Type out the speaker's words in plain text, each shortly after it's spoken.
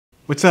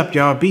What's up,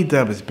 y'all?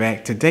 B-Dub is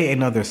back. Today,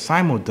 another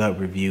Simuldub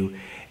review,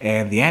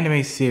 and the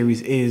anime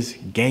series is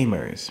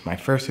Gamers. My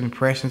first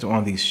impressions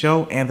on the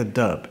show and the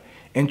dub.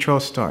 Intro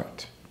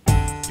start.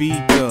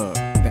 B-Dub,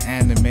 the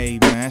anime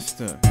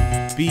master.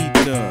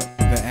 B-Dub,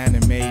 the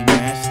anime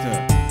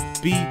master.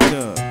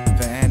 B-Dub,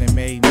 the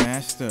anime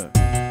master.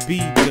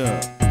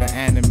 B-Dub, the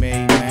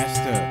anime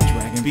master.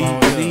 Dragon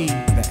Ball Z,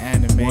 the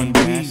anime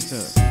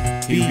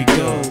master. Here we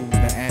go,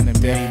 the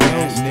anime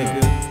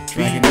master.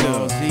 Dragon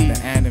Ball Z, the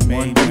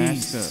anime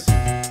master.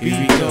 Here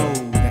we go,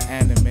 the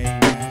anime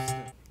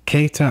master.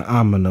 Keita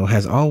Amano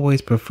has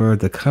always preferred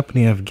the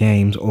company of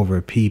games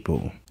over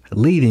people,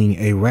 leading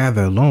a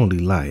rather lonely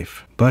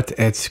life. But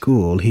at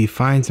school, he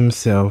finds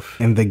himself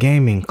in the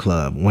gaming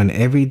club when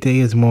every day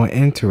is more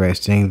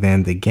interesting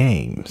than the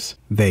games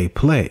they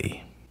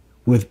play.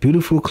 With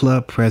beautiful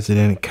club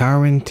president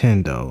Karen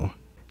Tendou,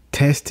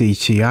 testy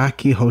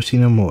Chiaki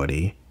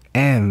Hoshinomori,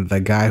 and the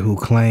guy who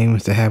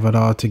claims to have it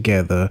all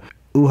together,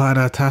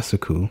 Uehara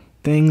Tasuku,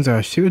 things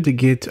are sure to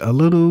get a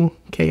little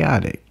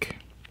chaotic.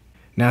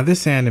 Now,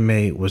 this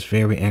anime was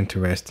very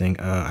interesting.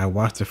 I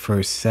watched the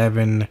first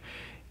 7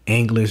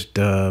 English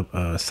dub,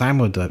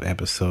 Simuldub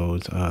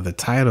episodes. The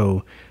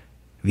title,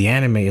 the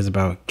anime is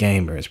about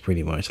gamers,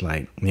 pretty much,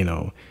 like,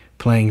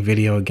 playing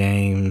video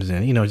games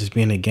and, just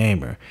being a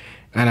gamer.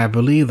 And I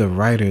believe the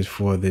writers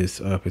for this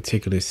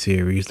particular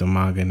series, the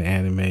manga and the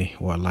anime,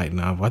 or a light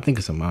novel, I think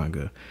it's a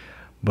manga.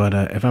 But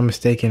if I'm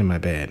mistaken, my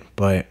bad.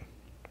 But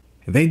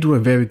they do a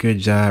very good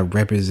job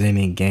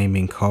representing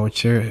gaming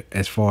culture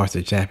as far as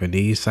the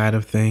Japanese side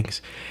of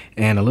things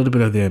and a little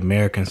bit of the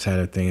American side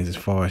of things as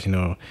far as,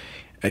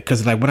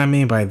 because like what I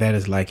mean by that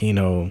is like,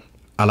 a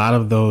lot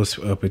of those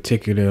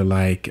particular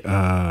like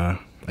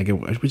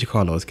what you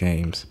call those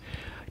games?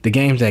 The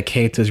games that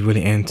Keita's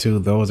really into,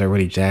 those are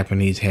really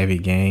Japanese heavy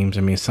games.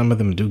 I mean, some of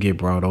them do get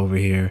brought over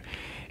here.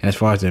 And as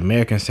far as the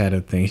American side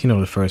of things,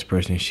 the first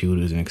person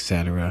shooters and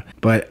etc.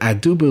 But I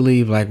do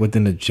believe like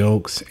within the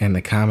jokes and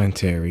the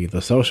commentary,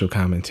 the social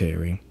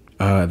commentary,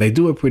 they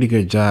do a pretty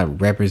good job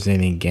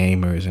representing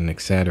gamers and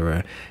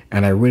etc.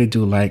 And I really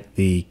do like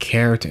the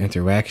character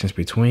interactions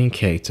between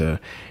Keita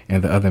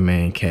and the other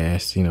main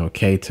cast,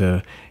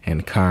 Keita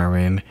and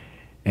Karen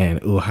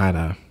and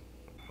Uehara.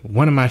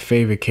 One of my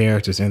favorite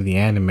characters in the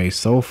anime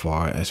so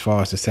far as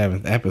the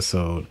 7th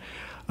episode,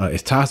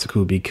 is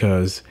Tasuku,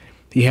 because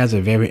he has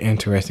a very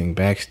interesting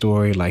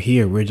backstory. Like,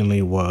 he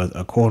originally was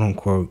a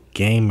quote-unquote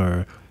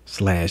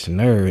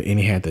gamer/nerd, and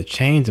he had to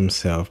change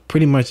himself,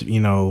 pretty much,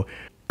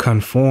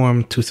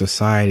 conform to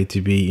society to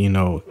be,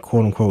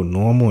 quote-unquote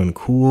normal and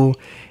cool.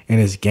 And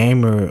his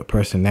gamer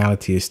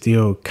personality is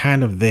still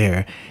kind of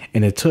there.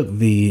 And it took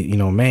the,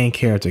 main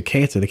character,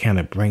 Keita, to kind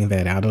of bring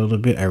that out a little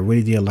bit. I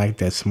really did like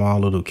that small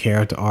little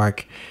character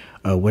arc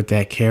with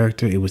that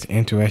character. It was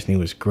interesting. It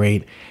was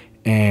great.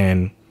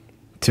 And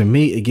to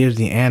me, it gives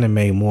the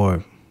anime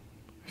more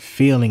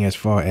feeling as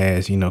far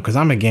as, because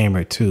I'm a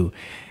gamer too.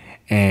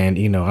 And,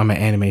 I'm an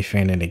anime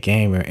fan and a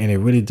gamer. And it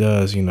really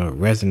does,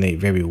 resonate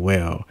very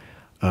well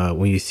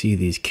when you see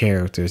these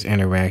characters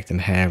interact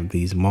and have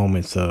these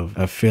moments of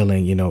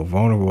feeling,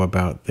 vulnerable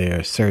about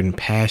their certain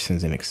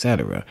passions and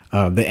etc.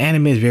 The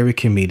anime is very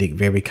comedic,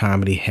 very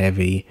comedy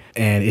heavy.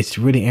 And it's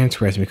really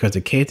interesting because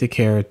the Keita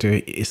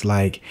character is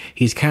like,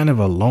 he's kind of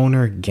a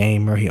loner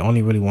gamer. He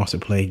only really wants to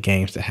play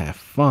games to have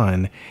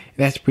fun.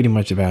 That's pretty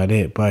much about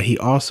it. But he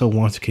also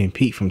wants to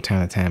compete from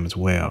time to time as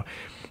well.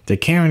 The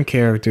Karen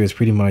character is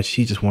pretty much,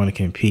 she just wants to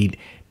compete,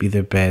 be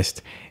the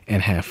best,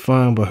 and have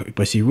fun,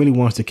 but she really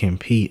wants to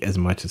compete as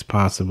much as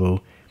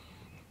possible.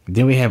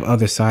 Then we have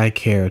other side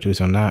characters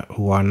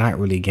who are not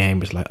really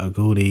gamers, like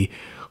Aguri,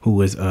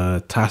 who is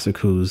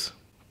Tasuku's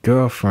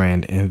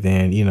girlfriend, and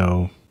then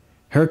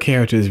her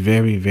character is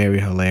very, very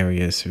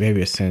hilarious,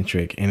 very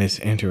eccentric, and it's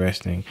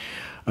interesting.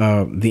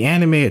 The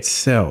anime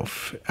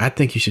itself, I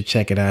think you should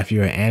check it out. If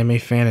you're an anime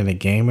fan and a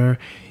gamer,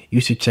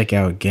 you should check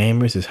out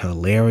Gamers. It's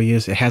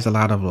hilarious. It has a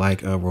lot of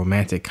like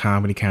romantic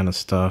comedy kind of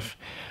stuff.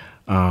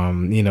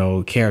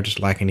 Characters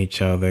liking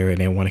each other and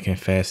they want to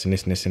confess and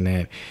this and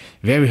that.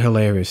 Very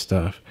hilarious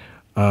stuff.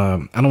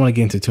 I don't want to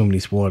get into too many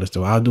spoilers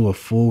though. I'll do a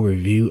full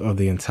review of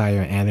the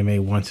entire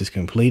anime once it's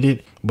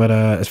completed. But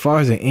as far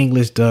as the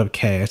English dub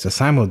cast, the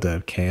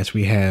Simuldub cast,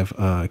 we have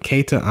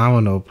Keita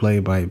Amano,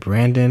 played by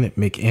Brandon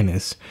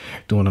McInnes,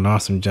 doing an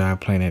awesome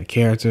job playing that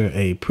character.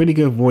 A pretty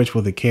good voice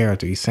for the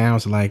character. He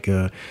sounds like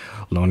a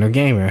loner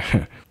gamer.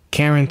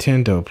 Karen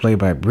Tendou, played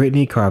by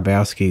Brittany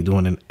Karbowski,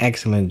 doing an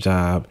excellent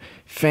job.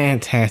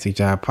 Fantastic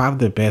job.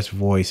 Probably the best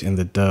voice in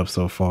the dub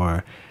so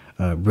far.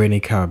 Brittany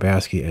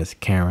Karbowski as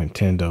Karen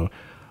Tendou.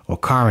 Or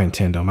Karen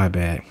Tendou, my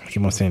bad. I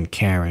keep on saying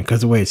Karen,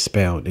 because the way it's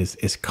spelled is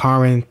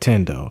Karen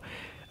Tendou.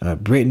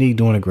 Brittany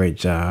doing a great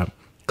job.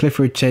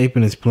 Clifford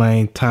Chapin is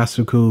playing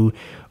Tasuku.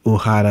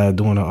 Uehara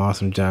doing an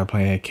awesome job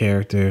playing that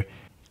character.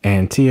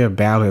 And Tia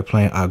Ballard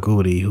playing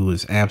Aguri, who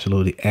is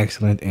absolutely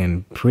excellent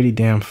and pretty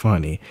damn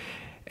funny.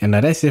 And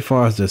that's as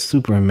far as the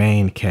super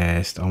main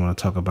cast I want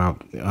to talk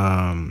about.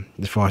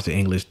 As far as the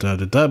English dub,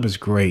 the dub is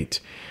great.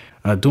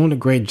 Doing a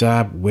great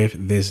job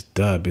with this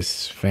dub.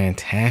 It's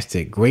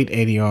fantastic. Great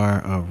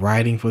ADR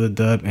writing for the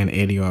dub and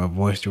ADR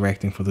voice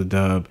directing for the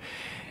dub.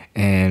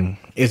 And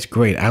it's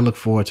great. I look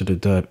forward to the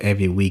dub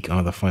every week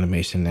on the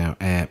Funimation Now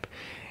app.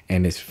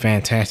 And it's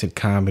fantastic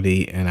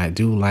comedy. And I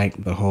do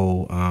like the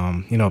whole,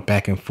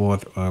 back and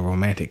forth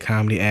romantic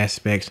comedy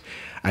aspects.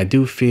 I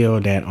do feel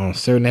that on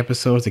certain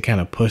episodes, they kind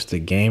of push the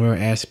gamer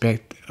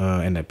aspect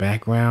in the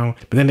background.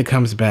 But then it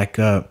comes back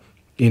up,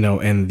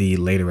 in the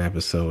later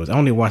episodes. I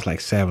only watched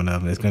like 7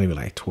 of them. It's going to be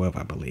like 12,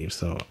 I believe.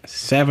 So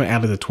 7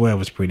 out of the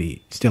 12 is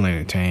still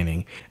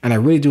entertaining. And I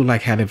really do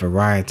like how they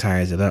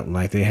varietize it up.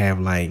 Like they have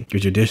like your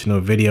traditional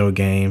video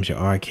games, your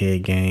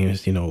arcade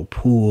games,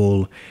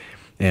 pool,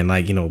 and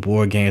like,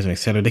 board games and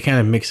etc. They kind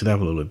of mix it up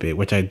a little bit,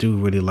 which I do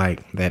really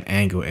like that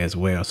angle as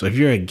well. So if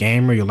you're a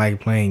gamer, you like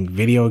playing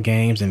video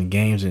games and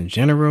games in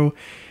general,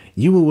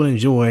 you will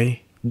enjoy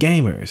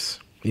Gamers.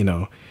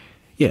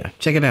 Yeah,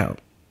 check it out.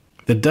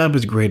 The dub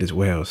is great as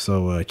well,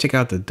 so check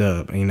out the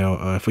dub.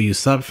 For you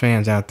sub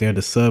fans out there,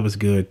 the sub is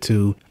good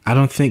too. I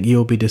don't think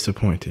you'll be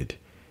disappointed.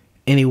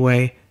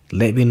 Anyway,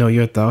 let me know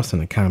your thoughts in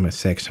the comment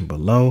section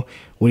below.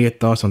 What are your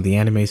thoughts on the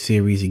anime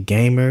series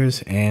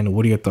Gamers, and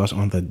what are your thoughts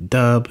on the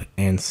dub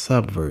and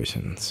sub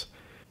versions?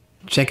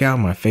 Check out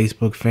my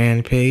Facebook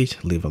fan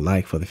page, leave a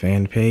like for the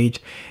fan page,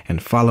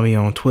 and follow me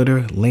on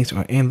Twitter. Links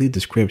are in the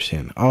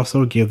description.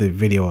 Also, give the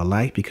video a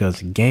like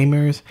because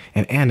Gamers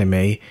and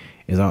anime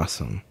is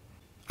awesome.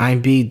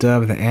 I'm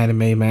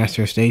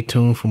BDUBTheAnimeMaster. Stay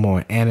tuned for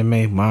more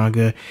anime,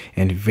 manga,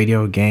 and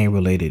video game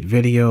related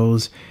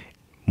videos.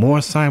 More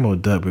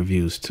Simuldub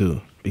reviews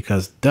too,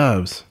 because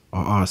dubs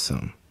are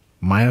awesome.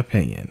 My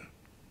opinion.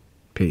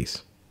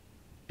 Peace.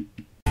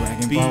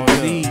 Dragon Ball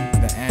Z,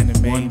 the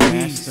anime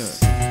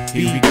master.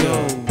 Here we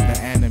go, the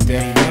anime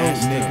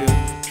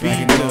master.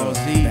 Dragon Ball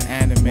Z, the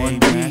anime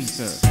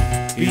master.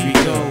 Here we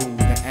go,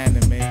 the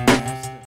anime master.